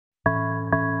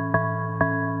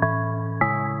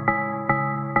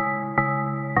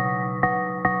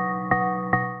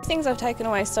things I've taken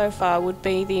away so far would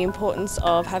be the importance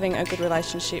of having a good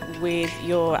relationship with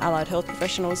your allied health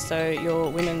professionals, so your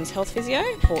women's health physio,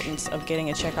 importance of getting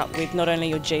a checkup with not only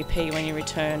your GP when you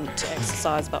return to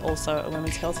exercise but also a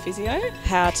women's health physio,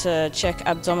 how to check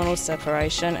abdominal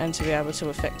separation and to be able to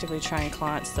effectively train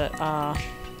clients that are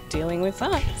dealing with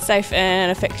that. Safe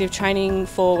and effective training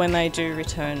for when they do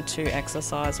return to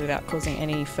exercise without causing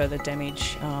any further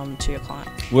damage to your client.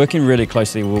 Working really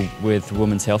closely with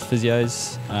women's health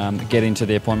physios, getting to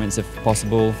the appointments if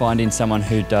possible, finding someone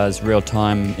who does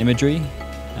real-time imagery,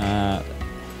 that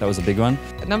was a big one.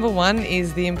 Number one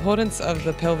is the importance of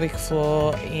the pelvic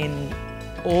floor in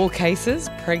all cases,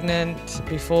 pregnant,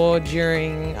 before,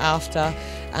 during, after,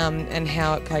 and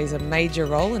how it plays a major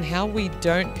role and how we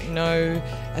don't know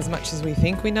as much as we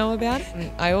think we know about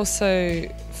it. I also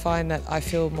find that I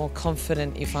feel more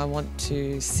confident if I want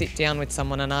to sit down with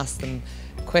someone and ask them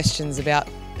questions about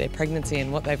their pregnancy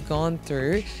and what they've gone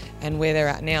through and where they're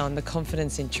at now, and the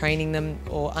confidence in training them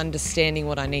or understanding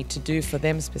what I need to do for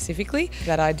them specifically.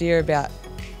 That idea about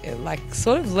like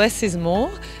sort of less is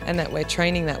more, and that we're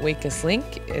training that weakest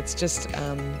link. It's just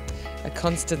a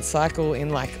constant cycle in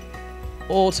like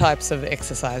all types of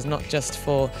exercise, not just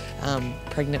for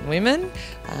pregnant women,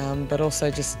 but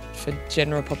also just for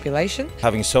general population.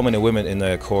 Having so many women in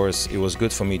the course, it was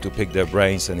good for me to pick their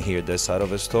brains and hear their side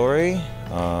of the story,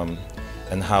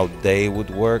 and how they would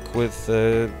work with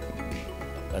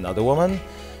another woman.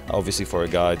 Obviously for a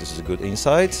guy this is a good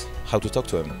insight, how to talk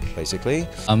to him basically.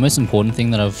 The most important thing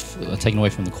that I've taken away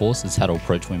from the course is how to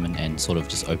approach women and sort of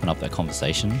just open up that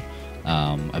conversation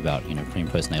about pre and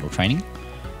postnatal training.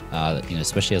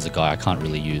 Especially as a guy, I can't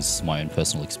really use my own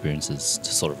personal experiences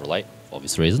to sort of relate for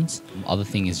obvious reasons. Other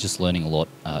thing is just learning a lot,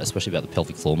 especially about the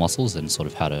pelvic floor muscles and sort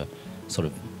of how to sort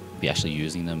of be actually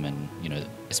using them, and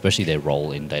especially their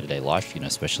role in day-to-day life,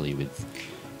 especially with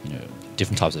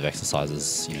different types of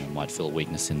exercises, might feel a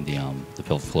weakness in the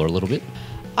pelvic floor a little bit.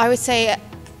 I would say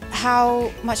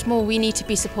how much more we need to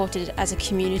be supported as a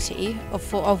community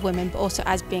of women, but also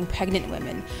as being pregnant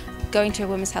women. Going to a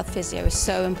women's health physio is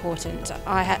so important.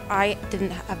 I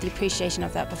didn't have the appreciation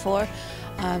of that before,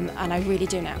 and I really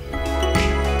do now.